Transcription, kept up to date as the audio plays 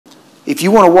If you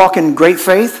want to walk in great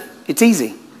faith, it's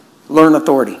easy. Learn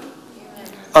authority.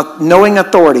 Knowing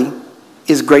authority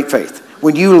is great faith.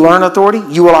 When you learn authority,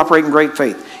 you will operate in great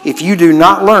faith. If you do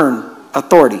not learn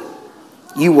authority,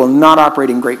 you will not operate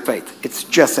in great faith. It's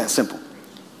just that simple.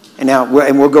 And now,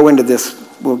 we'll go into this.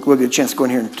 We'll get a chance to go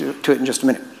in here and to it in just a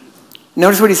minute.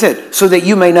 Notice what he said. So that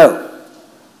you may know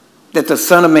that the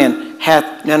Son of Man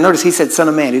hath... Now notice he said Son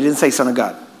of Man. He didn't say Son of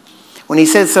God. When he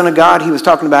said Son of God, he was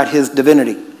talking about his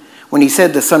divinity. When he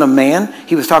said the Son of Man,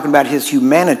 he was talking about his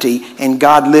humanity and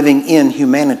God living in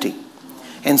humanity.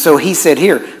 And so he said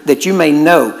here, that you may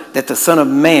know that the Son of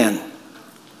Man,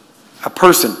 a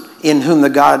person in whom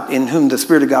the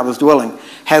Spirit of God was dwelling,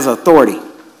 has authority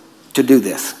to do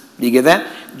this. Do you get that?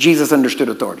 Jesus understood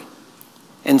authority.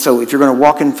 And so if you're going to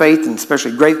walk in faith, and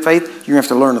especially great faith, you're going to have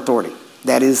to learn authority.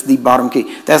 That is the bottom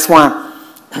key. That's why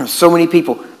so many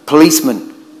people,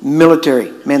 policemen,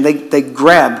 military, man, they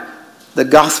grab the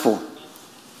gospel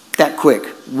that quick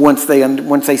once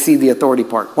they see the authority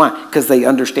part. Why? Because they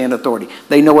understand authority.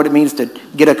 They know what it means to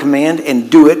get a command and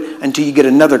do it until you get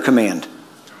another command.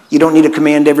 You don't need a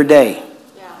command every day.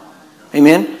 Yeah.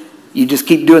 Amen? You just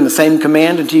keep doing the same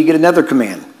command until you get another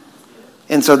command.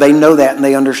 And so they know that and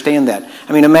they understand that.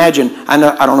 I mean, imagine, I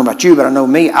don't know about you, but I know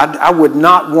me, I would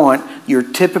not want your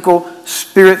typical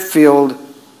spirit-filled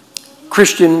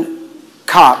Christian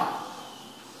cop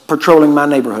patrolling my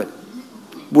neighborhood.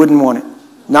 Wouldn't want it.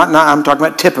 Not I'm talking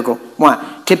about typical.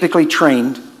 Why? Typically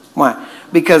trained. Why?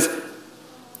 Because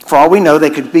for all we know, they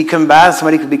could be coming by,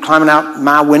 somebody could be climbing out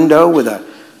my window with a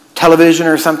television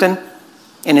or something.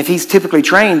 And if he's typically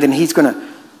trained, then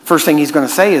first thing he's going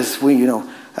to say is,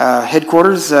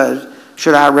 headquarters,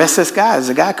 should I arrest this guy? There's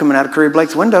a guy coming out of Curry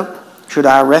Blake's window. Should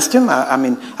I arrest him?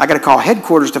 I got to call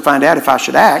headquarters to find out if I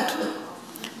should act.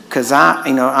 Because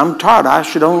I'm taught I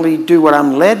should only do what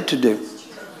I'm led to do.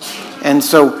 And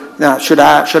so now, should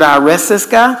I arrest this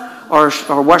guy, or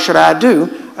what should I do?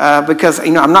 Because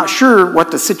I'm not sure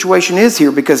what the situation is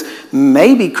here, because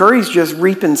maybe Curry's just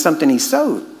reaping something he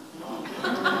sowed.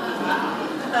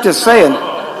 Just saying.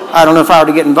 I don't know if I ought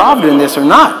to get involved in this or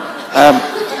not. Come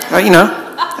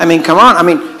on.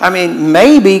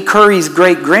 Maybe Curry's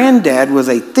great-granddad was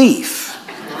a thief.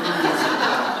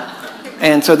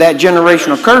 And so that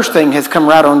generational curse thing has come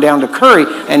right on down to Curry,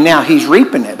 and now he's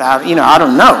reaping it. I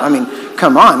don't know.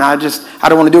 Come on. I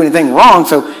don't want to do anything wrong.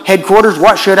 So headquarters,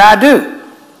 what should I do?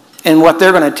 And what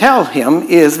they're going to tell him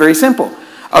is very simple.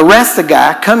 Arrest the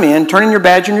guy, come in, turn in your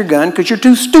badge and your gun, because you're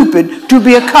too stupid to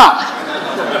be a cop.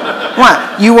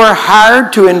 Why? You were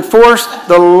hired to enforce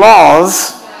the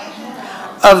laws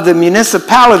of the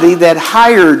municipality that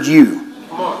hired you.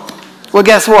 Well,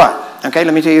 guess what? Okay,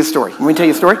 let me tell you a story. Want me to tell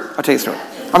you a story? I'll tell you a story.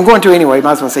 I'm going to anyway.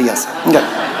 Might as well say yes. Okay.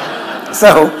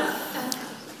 So,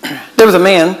 there was a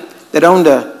man that owned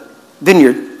a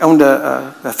vineyard, owned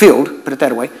a field, put it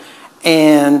that way.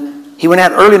 And he went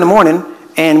out early in the morning,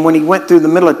 and when he went through the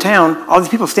middle of town, all these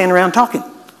people standing around talking.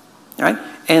 Right?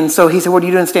 And so he said, what are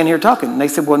you doing standing here talking? And they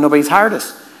said, well, nobody's hired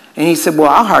us. And he said, well,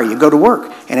 I'll hire you. Go to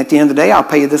work. And at the end of the day, I'll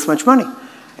pay you this much money.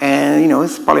 And,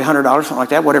 it's probably $100, something like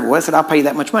that, whatever it was. I said, I'll pay you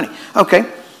that much money. Okay.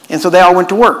 And so they all went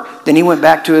to work. Then he went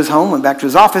back to his home, went back to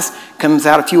his office, comes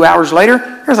out a few hours later.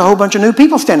 There's a whole bunch of new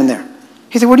people standing there.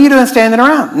 He said, what are you doing standing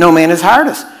around? No man has hired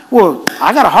us. Well,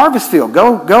 I got a harvest field.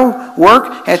 Go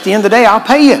work. At the end of the day, I'll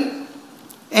pay you.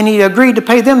 And he agreed to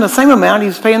pay them the same amount he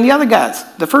was paying the other guys,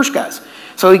 the first guys.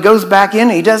 So he goes back in,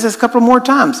 and he does this a couple more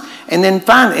times. And then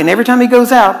finally, and every time he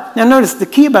goes out, now notice the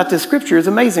key about this scripture is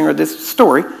amazing, or this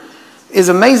story is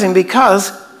amazing,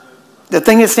 because the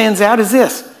thing that stands out is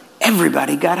this.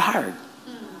 Everybody got hired.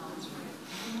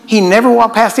 He never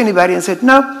walked past anybody and said,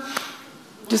 no,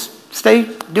 just stay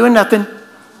doing nothing.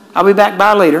 I'll be back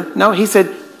by later. No, he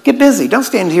said, get busy. Don't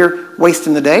stand here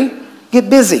wasting the day. Get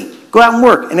busy. Go out and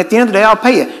work. And at the end of the day, I'll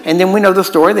pay you. And then we know the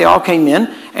story. They all came in.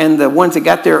 And the ones that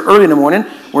got there early in the morning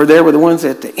were the ones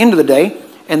at the end of the day.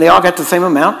 And they all got the same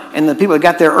amount. And the people that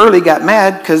got there early got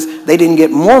mad because they didn't get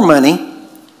more money.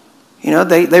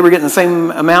 They were getting the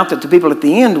same amount that the people at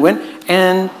the end went.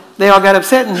 And they all got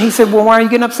upset. And he said, well, why are you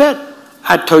getting upset?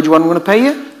 I told you what I'm going to pay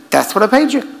you. That's what I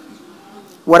paid you.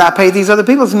 What I pay these other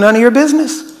people is none of your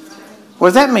business. What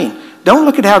does that mean? Don't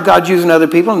look at how God's using other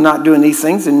people and not doing these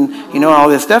things and, all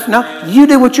this stuff. No, you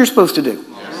do what you're supposed to do.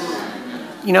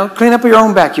 Clean up your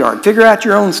own backyard. Figure out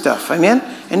your own stuff. Amen?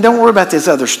 And don't worry about this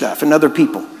other stuff and other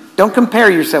people. Don't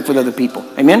compare yourself with other people.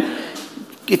 Amen?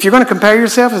 If you're going to compare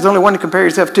yourself, there's only one to compare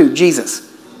yourself to,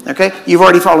 Jesus. Okay? You've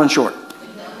already fallen short.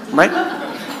 Right?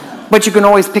 But you can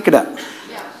always pick it up.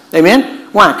 Amen?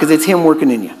 Why? Because it's Him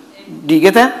working in you. Do you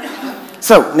get that?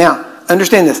 So, now,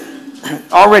 understand this.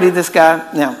 already this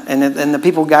guy, now, and the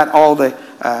people got all the,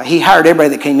 he hired everybody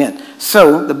that came in.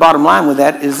 So the bottom line with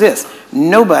that is this.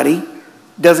 Nobody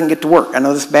doesn't get to work. I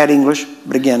know this is bad English,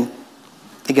 but again,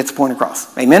 it gets the point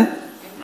across. Amen?